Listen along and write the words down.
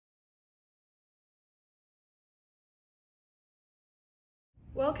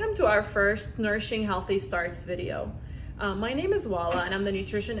Welcome to our first Nourishing Healthy Starts video. My name is Wala and I'm the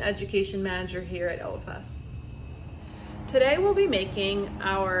Nutrition Education Manager here at OFS. Today we'll be making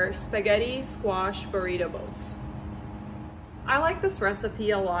our spaghetti squash burrito boats. I like this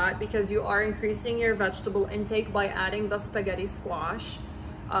recipe a lot because you are increasing your vegetable intake by adding the spaghetti squash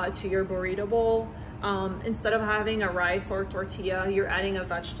to your burrito bowl. Instead of having a rice or tortilla, you're adding a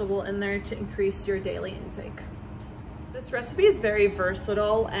vegetable in there to increase your daily intake. This recipe is very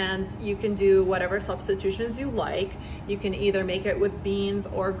versatile and you can do whatever substitutions you like. You can either make it with beans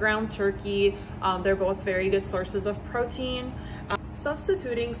or ground turkey. They're both very good sources of protein.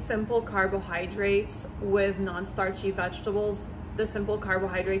 Substituting simple carbohydrates with non-starchy vegetables, the simple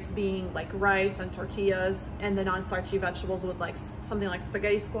carbohydrates being like rice and tortillas, and the non-starchy vegetables with like something like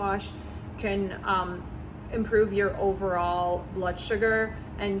spaghetti squash, can improve your overall blood sugar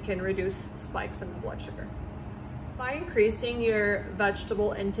and can reduce spikes in the blood sugar. By increasing your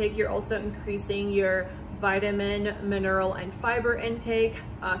vegetable intake, you're also increasing your vitamin, mineral, and fiber intake.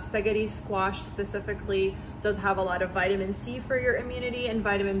 Spaghetti squash specifically does have a lot of vitamin C for your immunity and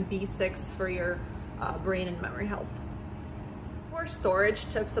vitamin B6 for your brain and memory health. For storage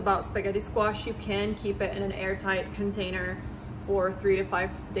tips about spaghetti squash, you can keep it in an airtight container for 3 to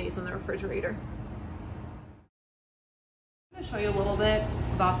 5 days in the refrigerator. I'm going to show you a little bit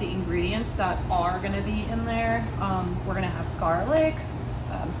about the ingredients that are going to be in there. We're going to have garlic,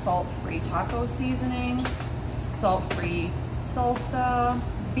 salt-free taco seasoning, salt-free salsa,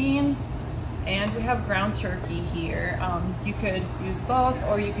 beans, and we have ground turkey here. You could use both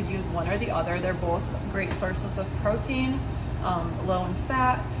or you could use one or the other. They're both great sources of protein, low in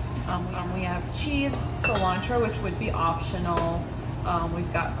fat. We have cheese, cilantro, which would be optional.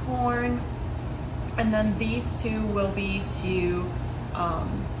 We've got corn, and then these two will be to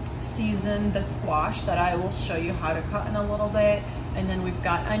season the squash that I will show you how to cut in a little bit. And then we've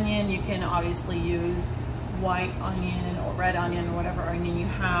got onion. You can obviously use white onion or red onion or whatever onion you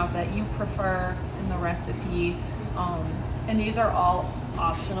have that you prefer in the recipe. And these are all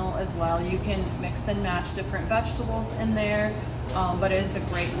optional as well. You can mix and match different vegetables in there, but it is a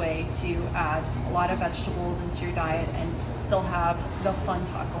great way to add a lot of vegetables into your diet and still have the fun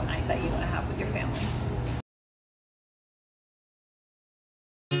taco night that you want to have with your family.